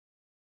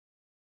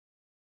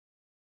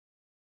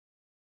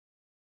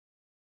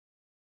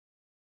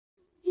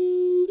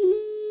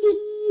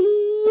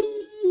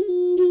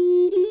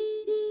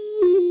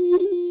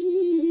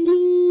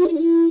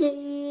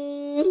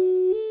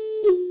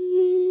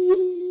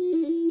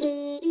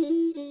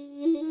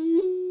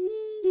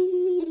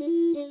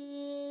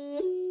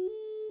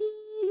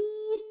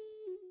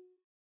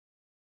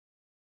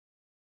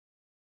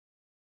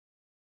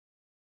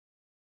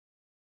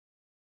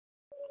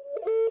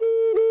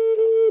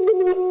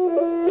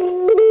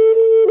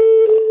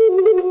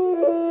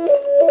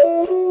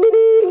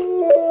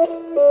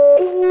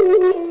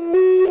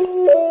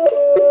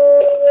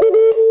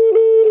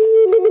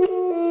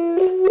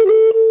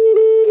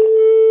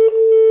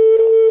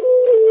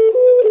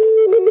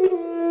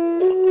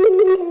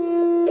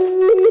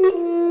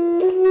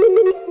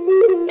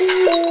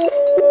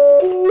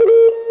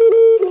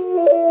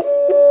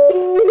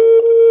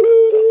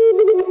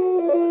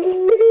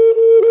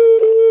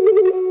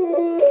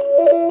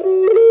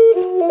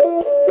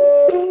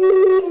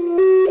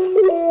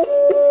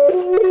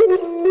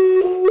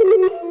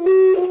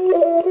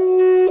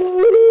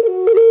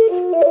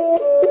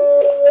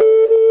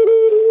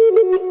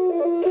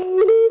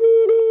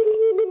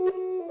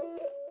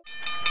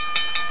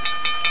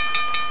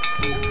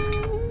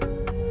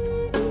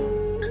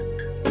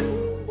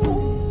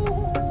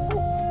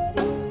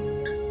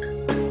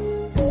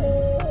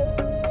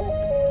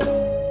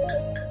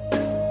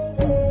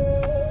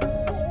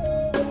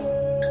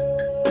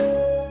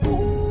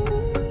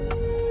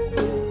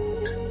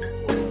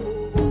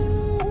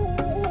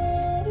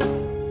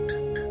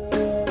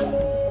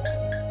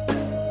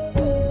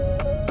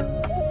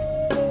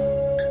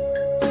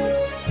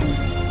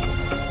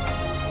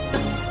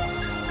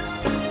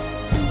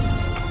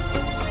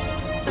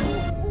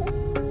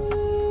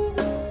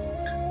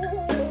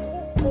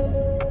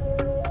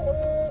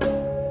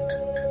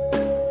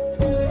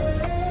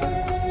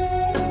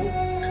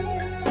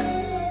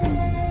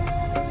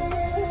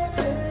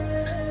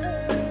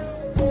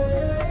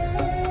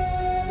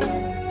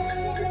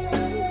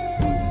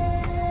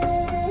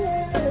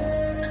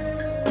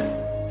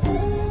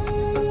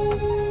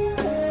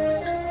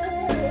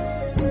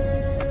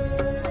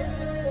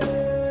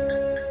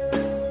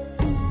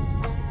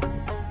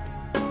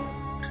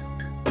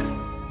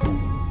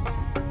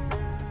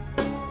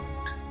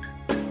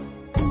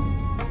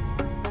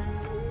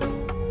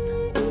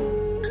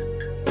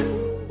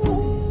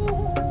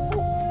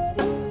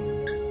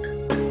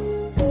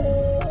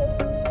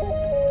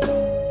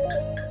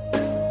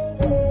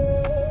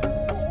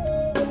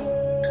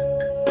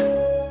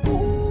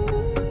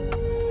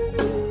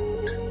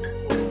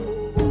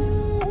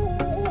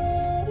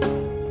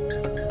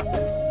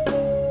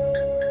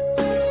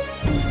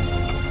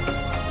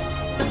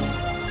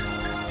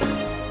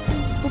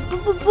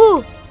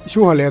pupu.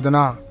 Isu hale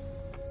dana.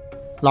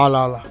 La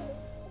la la.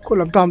 Ko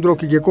lam tam dro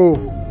ki ge ko.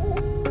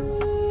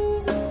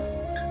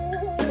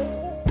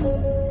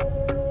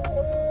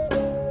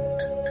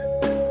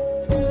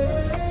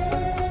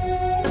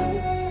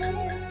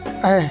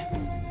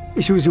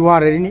 Isu si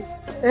ware ni.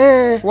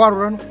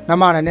 Waruran.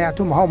 Namana ne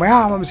atum hau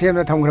maya mam sem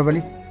na tham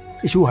grabani.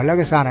 Isu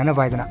halaga sana na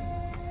baidana.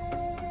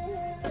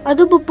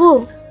 Adu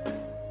pupu.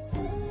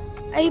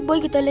 Ai boy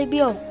kita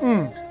lebio.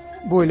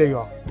 Boy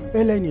leyo.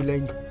 Laini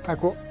laini.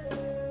 Ako.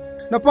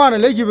 Napana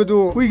legi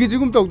bedu. Hui gi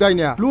jigum tok dai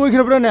ne. Loi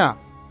khirabra ne.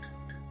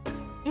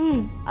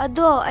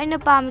 Ado aina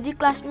pamdi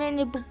classmate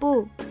ni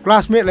pupu.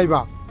 Classmate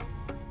laiba.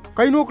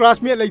 Kaino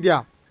classmate lai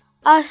dia.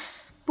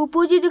 As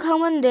pupu ji di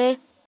khangmande.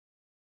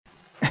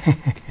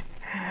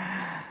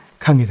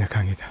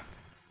 Khangida.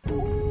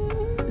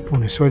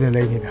 Ipune soida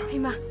laini da.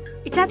 Ima,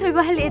 icha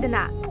thoiba hale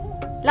dana.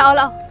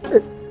 Lao.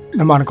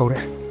 Namana kaure.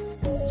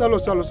 Chalo.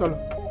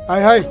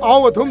 Hai.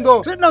 Aw thum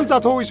do. Sit nang cha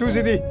tho isu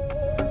si di.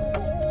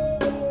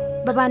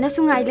 Baba na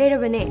sungai le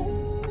rabane.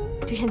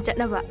 Tuition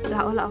chatna ba.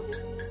 Lao.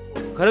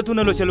 Khara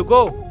tuna lo chelu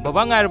ko.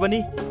 Baba ngai rabani.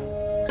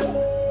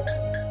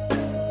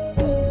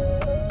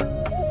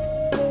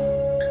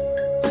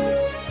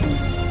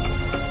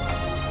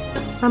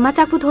 Mama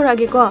chak pu thora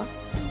ge ko.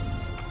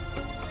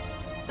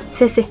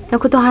 Se,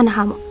 naku to hana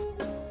hamo.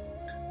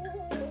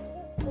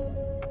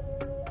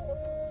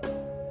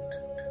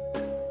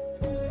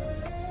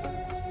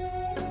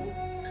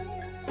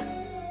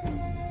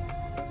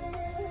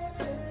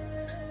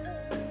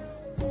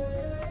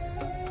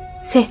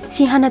 Se,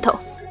 si hana tho.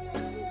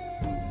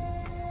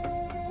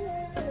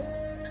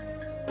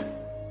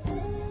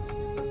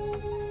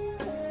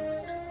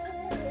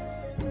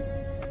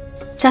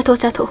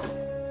 Chato.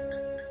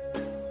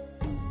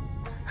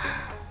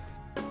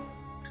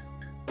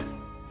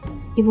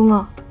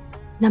 Ibungo,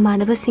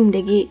 namanaba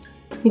singdagi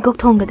mikok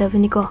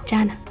thonggadabani ko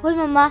chana. Hoi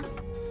mama.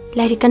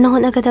 Lairi kana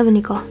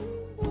honagadabani ko.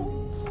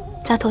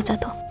 Chato.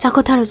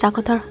 Chako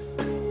tharo.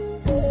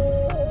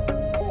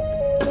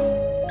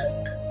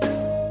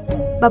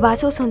 Baba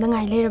so sonda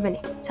ngai lerabani.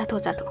 Chato.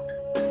 Chato.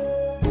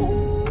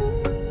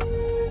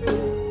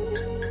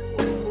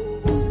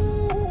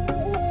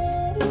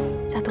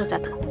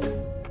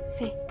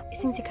 Se,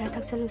 ising si khara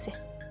thaksalu se.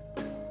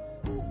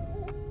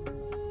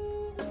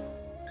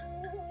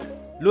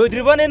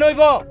 Loidribane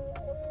noibo.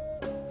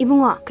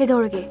 Ibungo,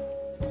 kaidorage.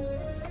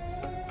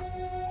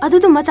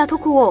 Adu ma cha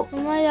thokuo.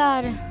 Mama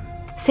yare.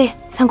 Se,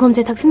 sangkom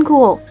je thaksin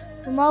kuo.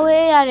 Mama we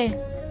yare.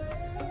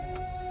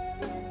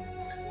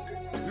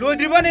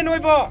 Loidribane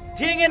noibo.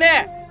 Thenge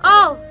ne.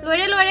 Oh,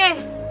 loire.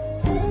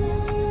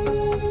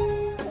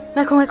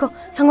 Ngaiko.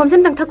 Sangkom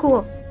jem tang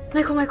thakuo.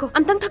 Ngaiko.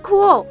 Am tang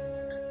thakuo.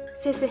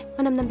 Se,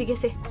 manam nambige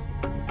se.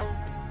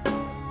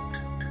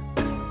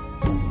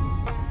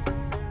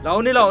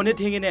 Laone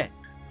thenge ne.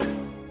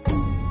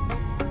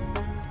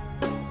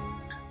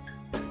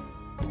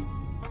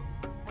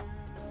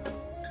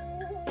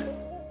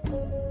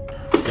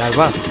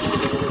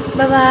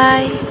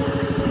 Bye-bye.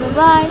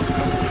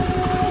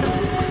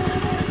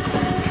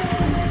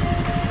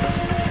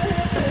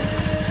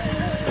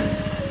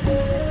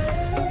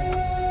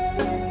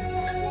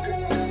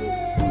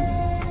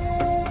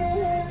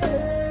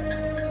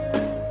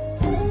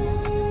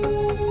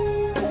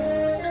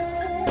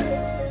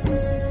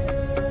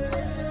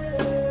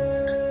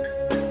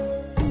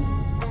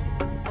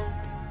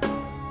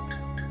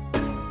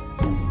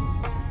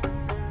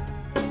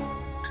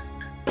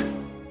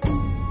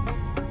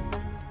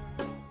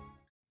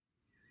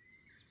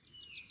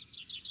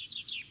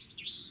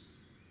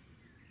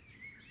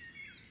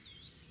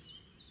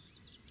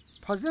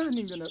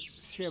 Fazaninga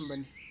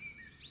sembani.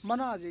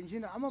 Mana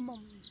jingina amam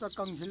ta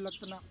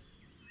kangsillatna.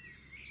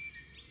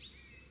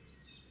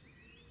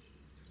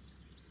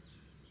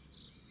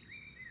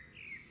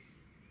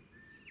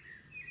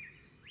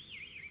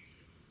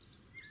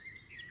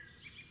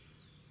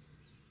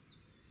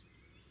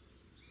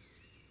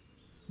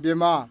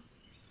 Bema.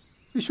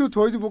 Isu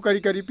thoidu bu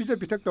kari pizza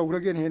pitak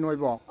tawragen he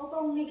noibo.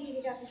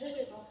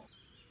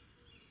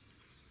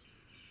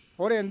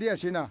 Ore andi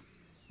asina.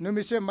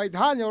 Numise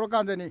maidhan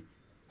yorokandani.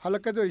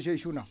 Halakadori se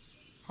isuna.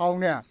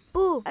 Haungne.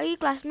 Pu, ai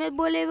classmate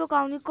bole bo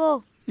kauni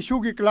ko.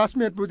 Isu ki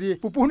classmate budi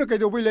pupuna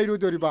kaido bai lairu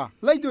doriba.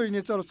 Laidori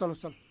ne chalo.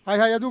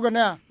 Hai adu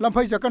gana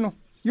lamphai jakanu.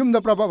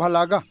 Yumda prabha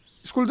halaga.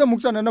 School da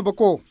mukcha na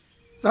bako.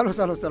 Chalo.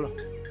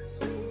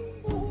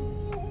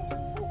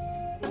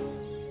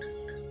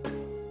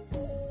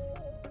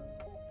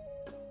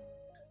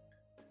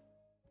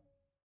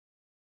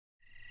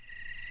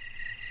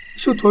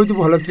 Isu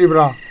thoidu halakri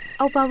bra.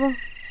 Au pabo.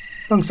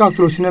 Nang sak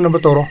trosina na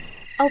batoro.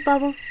 Au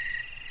pabo.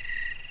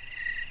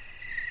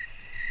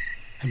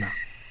 Hema.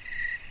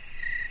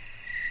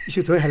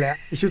 Isu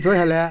thoi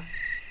hala.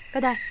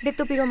 Kada, bek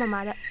to piro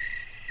mama da.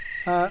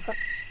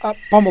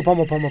 Pamo.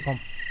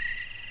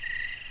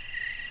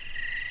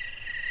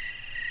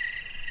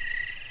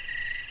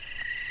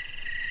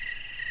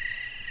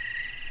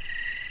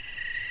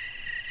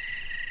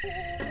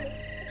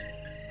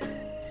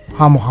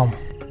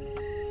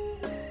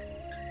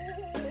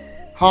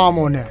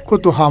 Hamo ne,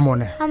 kutu hamo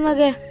ne.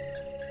 Hamage.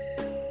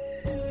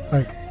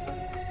 Ay,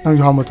 nang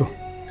hamo to.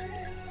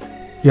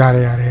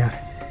 Yare.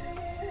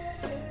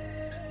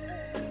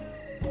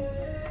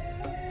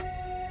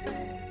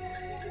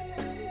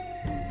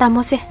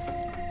 Tamo se.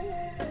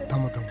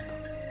 Tamo.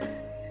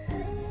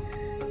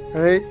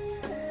 Ay,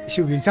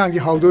 isu ginsang ji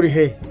haudori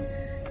he.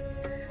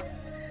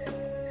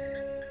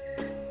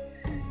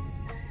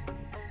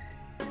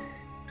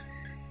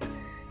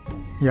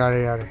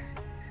 Yare.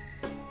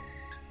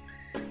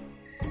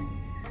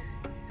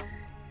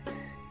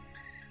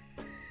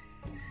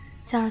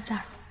 Charo.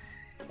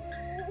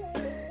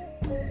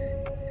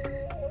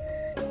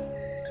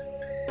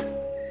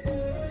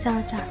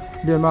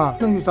 Bema,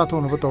 nang ju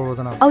sathong na tawro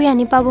dana. Au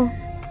yani pabung.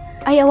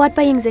 Ai awat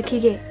pa yeng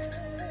zakhige.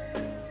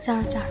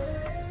 Charo.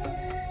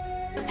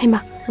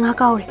 Haima, nga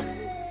kaure.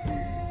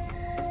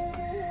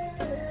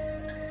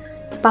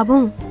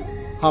 Pabung.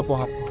 Hapo.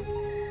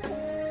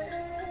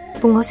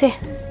 Bungo se.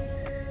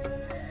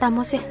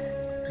 Tamo se.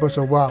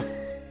 Basoba.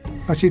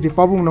 Asidi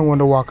pabung nang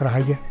wanda wakra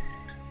haige.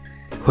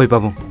 Hoi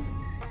Pabung.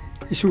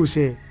 Isu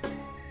se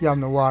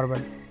yamna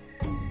warban.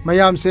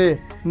 Mayam se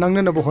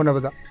nangna na bohona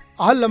bada.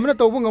 Ahal lamna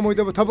tawbu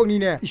ngamoida ba thabak ni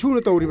ne. Isu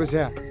na tawri ba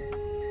se.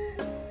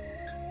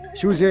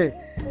 Isu se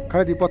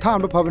kharadi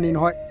pothan ba phabani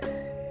noi.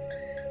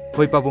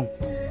 Hoi Pabung.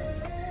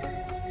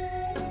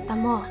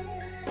 Tamo.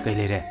 Kai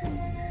le re.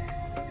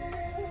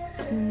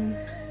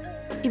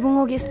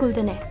 Ibungo gi school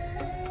dane.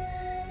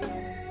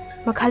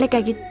 Makhale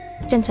kai gi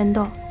chanchan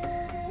do.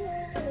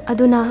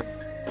 Aduna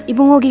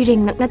ibungo gi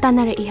ring nakna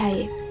tanara I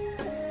haye.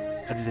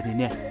 Adudani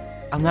ne.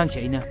 Angang si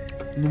aina.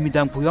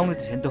 Numidang puyong na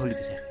tuition to holi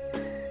bise.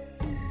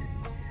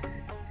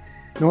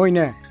 Noi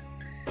ne.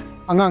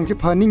 Angang si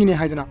phaning ni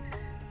haidana.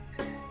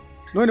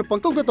 Noi na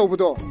pangtok ta tawbu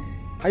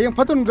hayang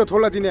phatun da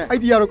thola dine. Ai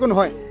di yaro kon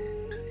hoi.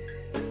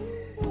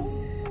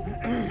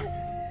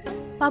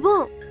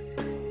 Pabung.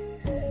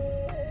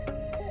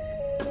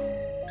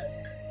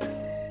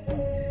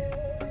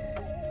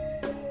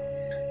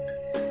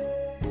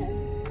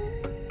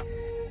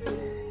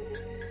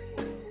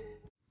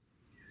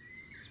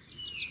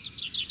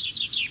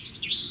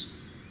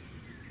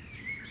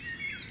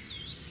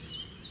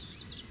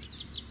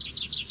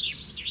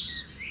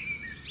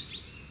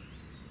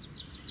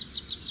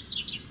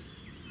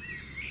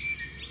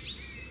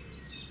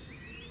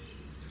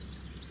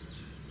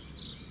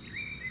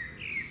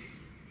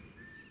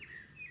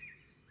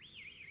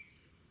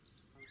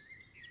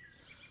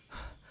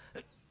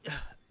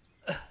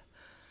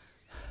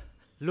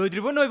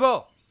 Loidribo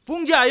noibo.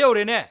 Pungja ayo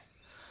re ne.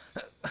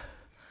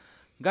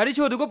 Gari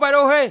chodu ko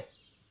paro hai.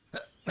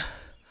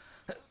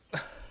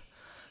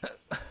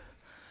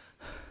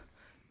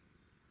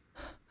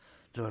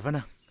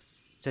 Lorvana.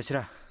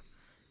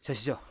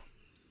 Sasijo.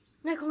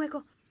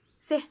 Ngaiko.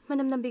 Se,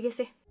 manam nambige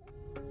se.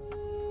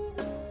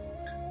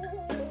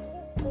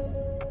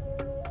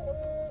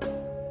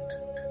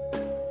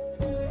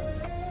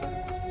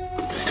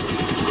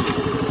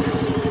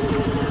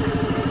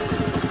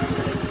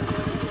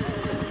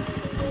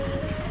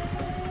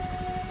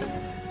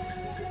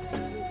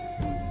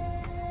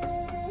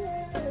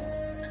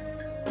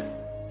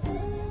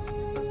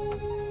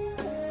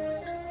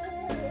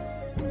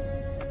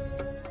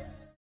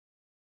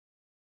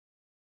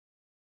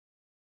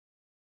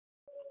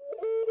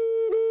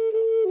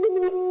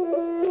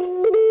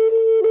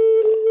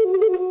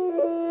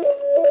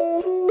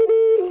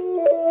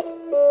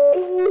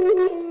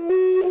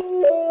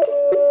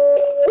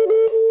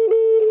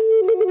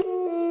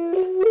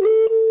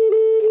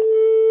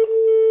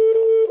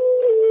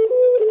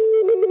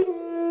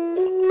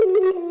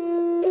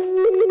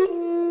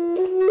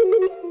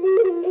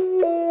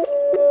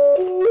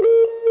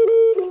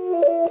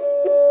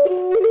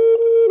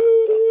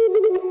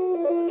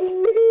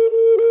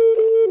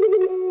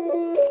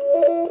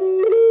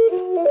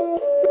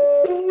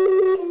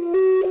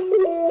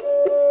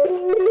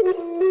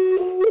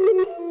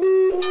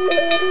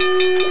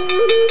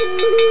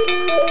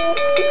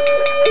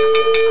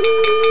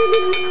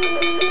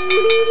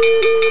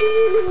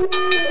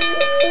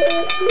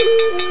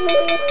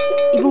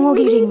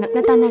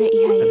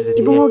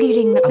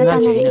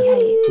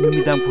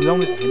 Numidang puyong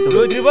na tuition to.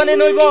 Loidribo ne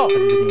noibo.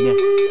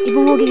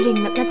 Ibungo gi ring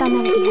nakna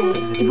tanara I haye.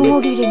 Ibungo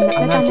gi ring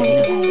nakna tanara I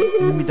haye.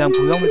 Numidang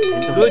puyong na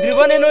tuition to.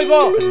 Loidribo ne noibo.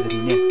 Adudani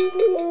ne.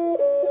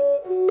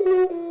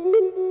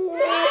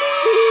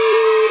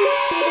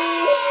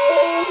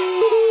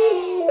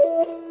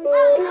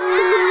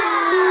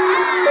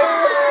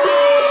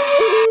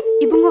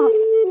 Ibungo.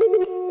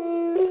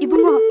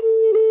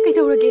 Kay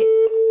tawrage.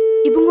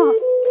 Ibungo.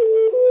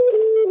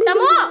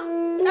 Tamo.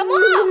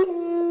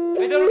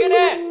 Kay tawrage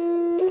ne.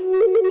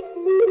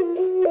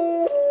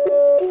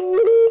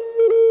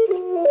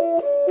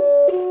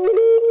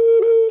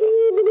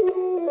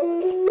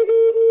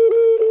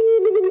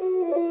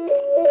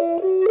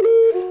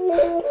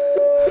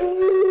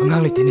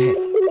 Angang lite ne.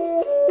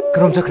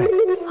 Karom chakre.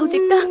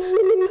 Hojikta.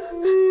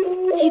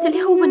 Sidale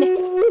hobane.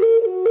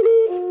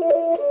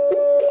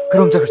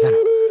 Karom chakre sana.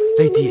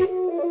 Leiti.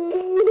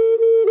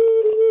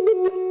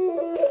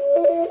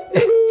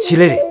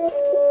 Silere.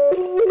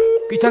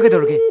 Kichake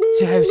dorge.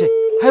 Se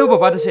hayo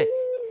baba se.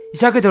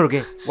 이자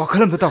그대로게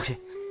와칼럼도 따오시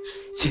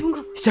세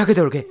이자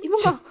그대로게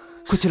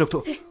kuchi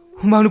lokto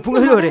humang nu pung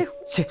lore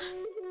se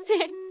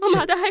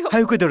mama da hayo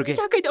hayo kederge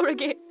cha kai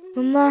dorage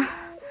mama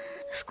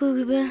school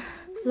gi be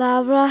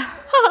labra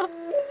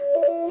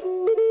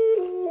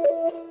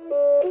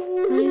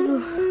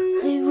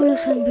ayu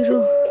lesson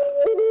biro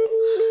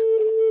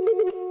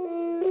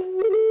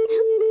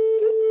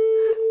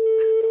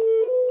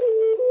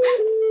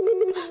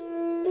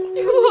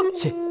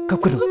se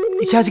kapkuno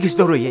ichaji gi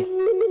storo ye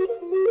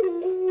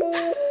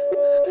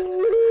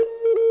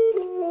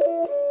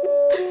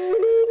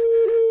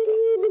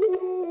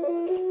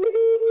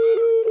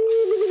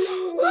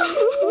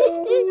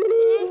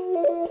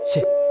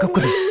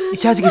kapkuno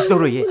ichaji gi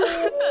storo ye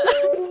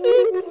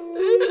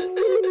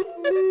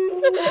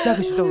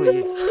ichaji gi storo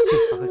ye se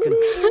pakakano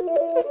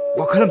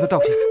wakalam do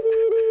taoshi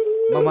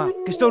mama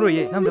gi storo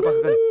ye namda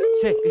pakakano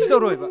se gi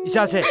storo ye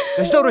icha se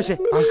gi storo se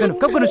pakakano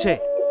kapkuno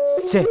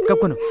se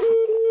kapkuno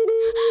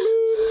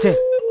se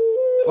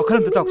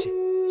wakalam do taoshi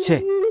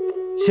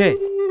se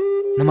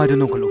namaido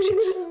nongkoloshi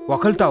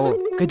wakal tao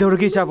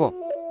kedorgi chabo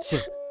se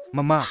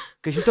mama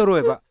gi storo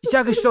ye ba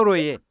icha gi storo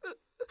ye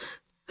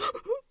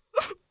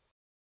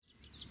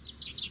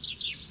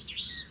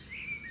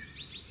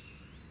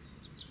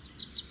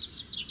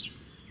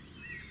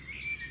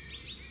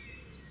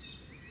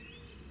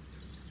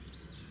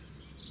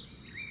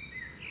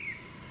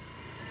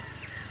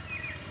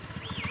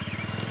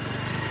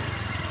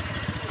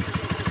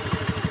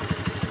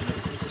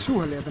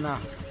Lebanon.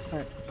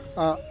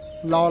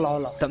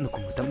 La. Tap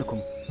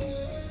nukum.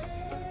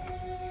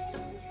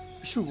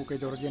 Issue bu kay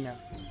doragena.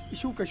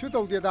 Issue ka shoot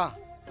out da.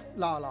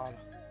 La.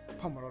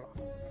 Phamro la.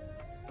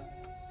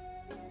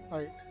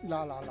 Ay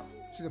la.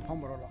 Sida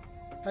phamro la.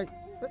 Ay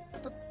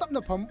tap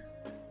na pham.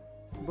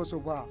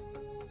 Bosoba.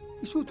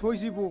 Issue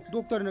thoisi bu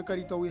doctor na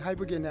kari tawi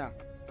haibagena.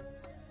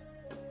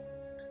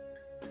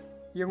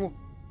 Yengo.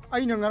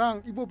 Ay na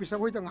ngarang ibo pisa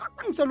hoy tang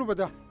hakang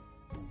salubada.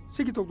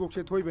 Sigi tok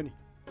se thoi bani.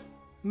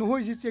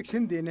 Nohoi ji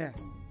section dene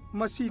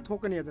masi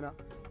thokane adana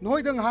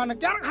nohoi dang hana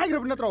kya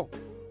haigrab natro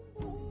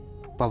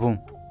babung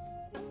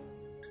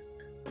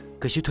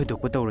kashi thoi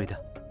dok patawrida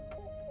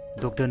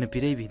doctor na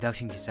pirei bi dak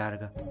sing gi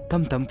charga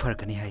tam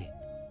farkani hai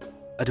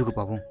aduga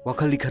babung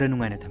wakhali khara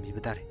nungai na thambi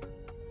batare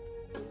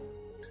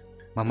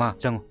mama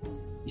chango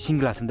ising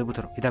glass amda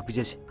butoro hidak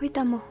bijese hoi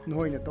tamo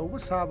nohoi na tawba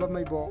saba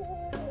mai bo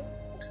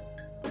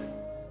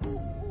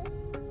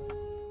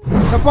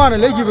tapana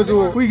legi badu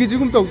hui gi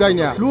jigum taw dai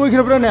ne loi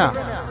khirabra ne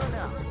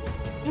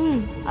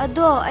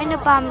ado aina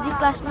pamdi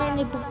classmate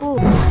ni pupu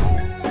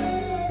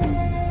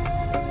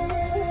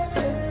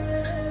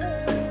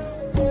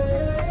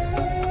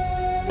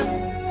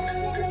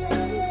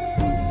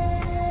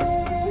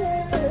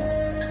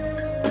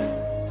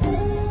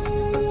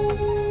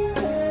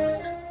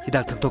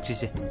hidak tok si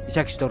se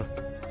isa kistor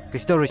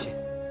si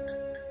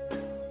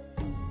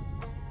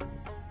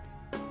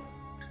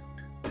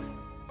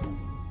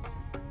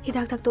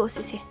hidak tak to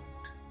si se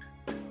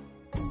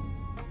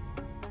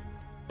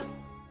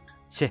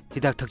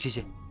hidak thakchi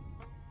se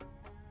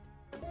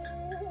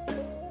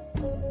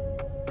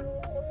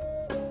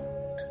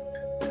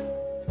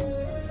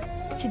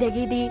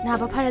sidagi di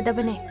naba farada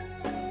bane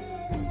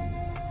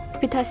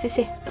pitha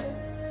se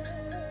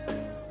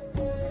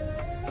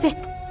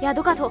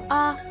yado ka tho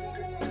a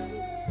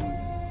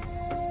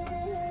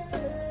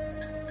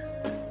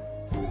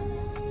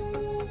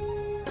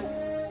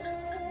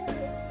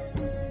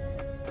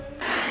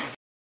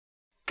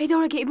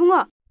kaidorage ibunga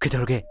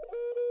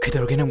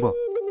kaidorage nangbo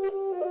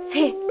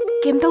se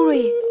kem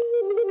tawroi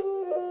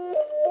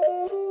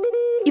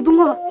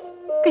ibungo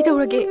kai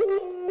tawrage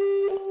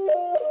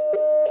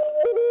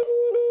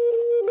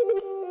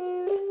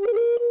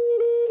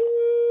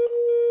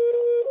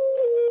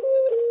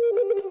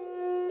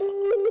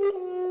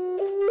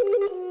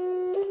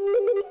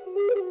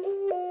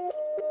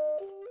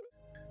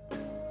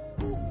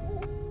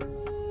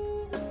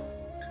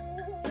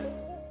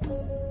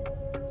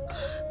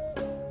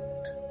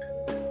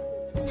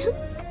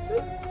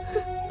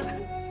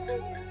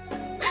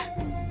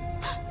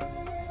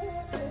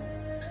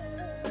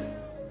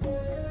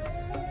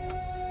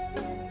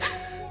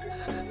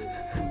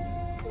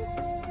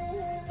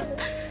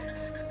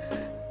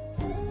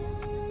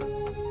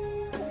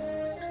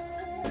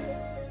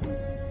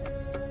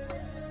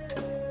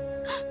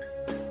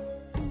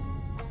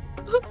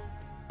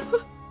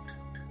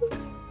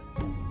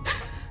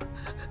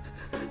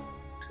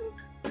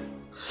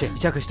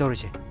icha kashi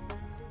tawrase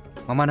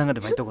mama nanga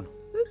dumai tawgono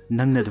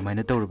nangna dumai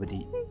na tawrabadi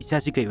icha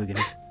si kai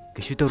oigene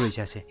kashi tawro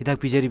icha se hidak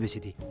pijari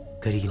besidi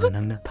karigina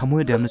nangna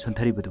thamoy damna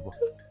sonthari badubo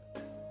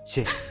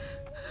se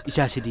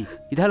icha sidi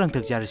hidalang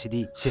tak jar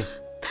sidi se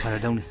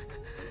paradawni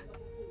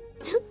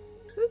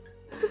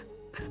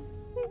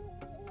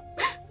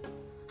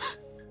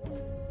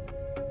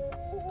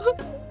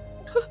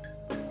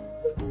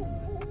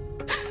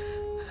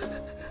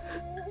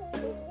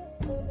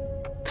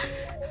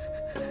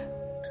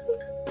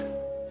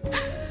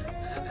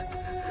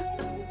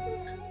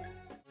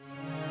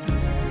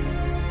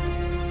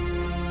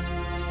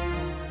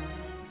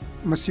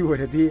masi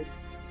waradi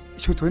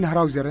issue थोई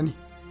हराव journey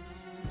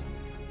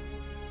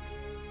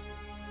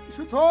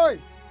issue थोई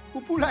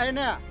पुपू लाए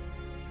ने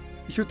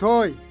issue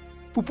थोई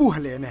पुपू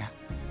हले ने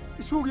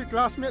issue की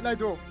classmate लाई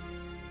दो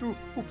तू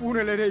पुपू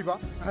ने ले रही बा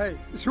है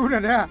इशू ने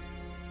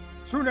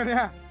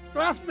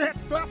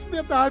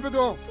क्लासमेट ताई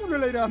बदो पुपू ने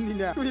ले रामनी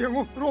ने तू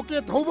यंगु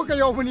रॉकेट थोब का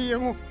यावनी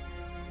यंगु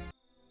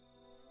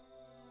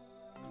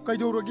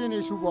कईदो रगे ने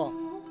इशू बा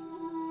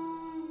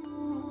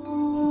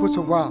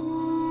बुसवा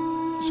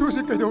इशू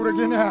से कईदो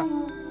रगे ने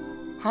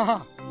हाँ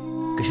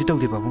कैसे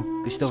तौदे बाबू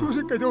कैसे तौदे इशू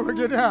से कईदो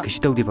रगे ने कैसे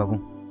तौदे बाबू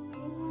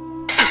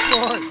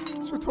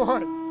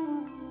सुथोय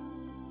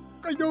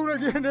कईदो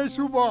रगे ने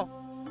इशू बा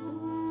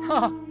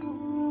हाँ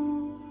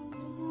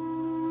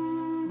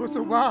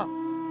बुसवा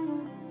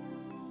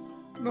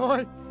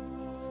नोय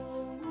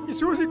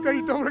इशू से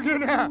करी तौ रगे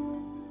ने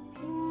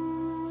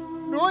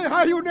नोय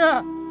हायु ने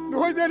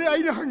नोय दे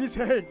आई हंगी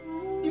से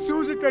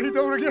इशू से करी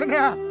तौ रगे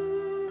ने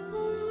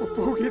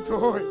पुपू की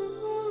थोय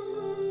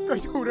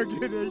कईदो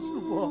रगे ने इशू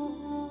बा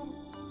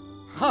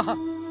हाँ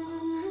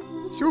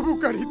शुभ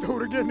करी तौ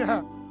रगे ने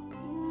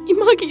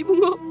इमागी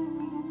इबुंगो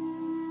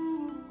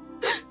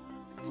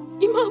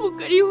इमाबु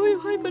करी होय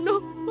हाय बनो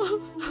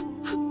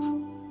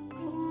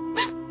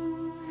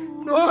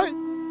नोय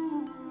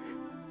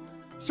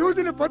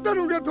सूजने पता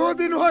नुंगे 2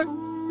 दिन होय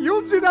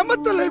यूम जिदा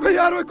मत ले भई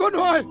यार कोन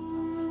होय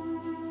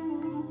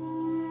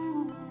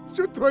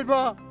सुत होय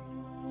बा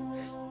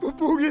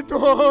पुपू की तो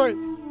होय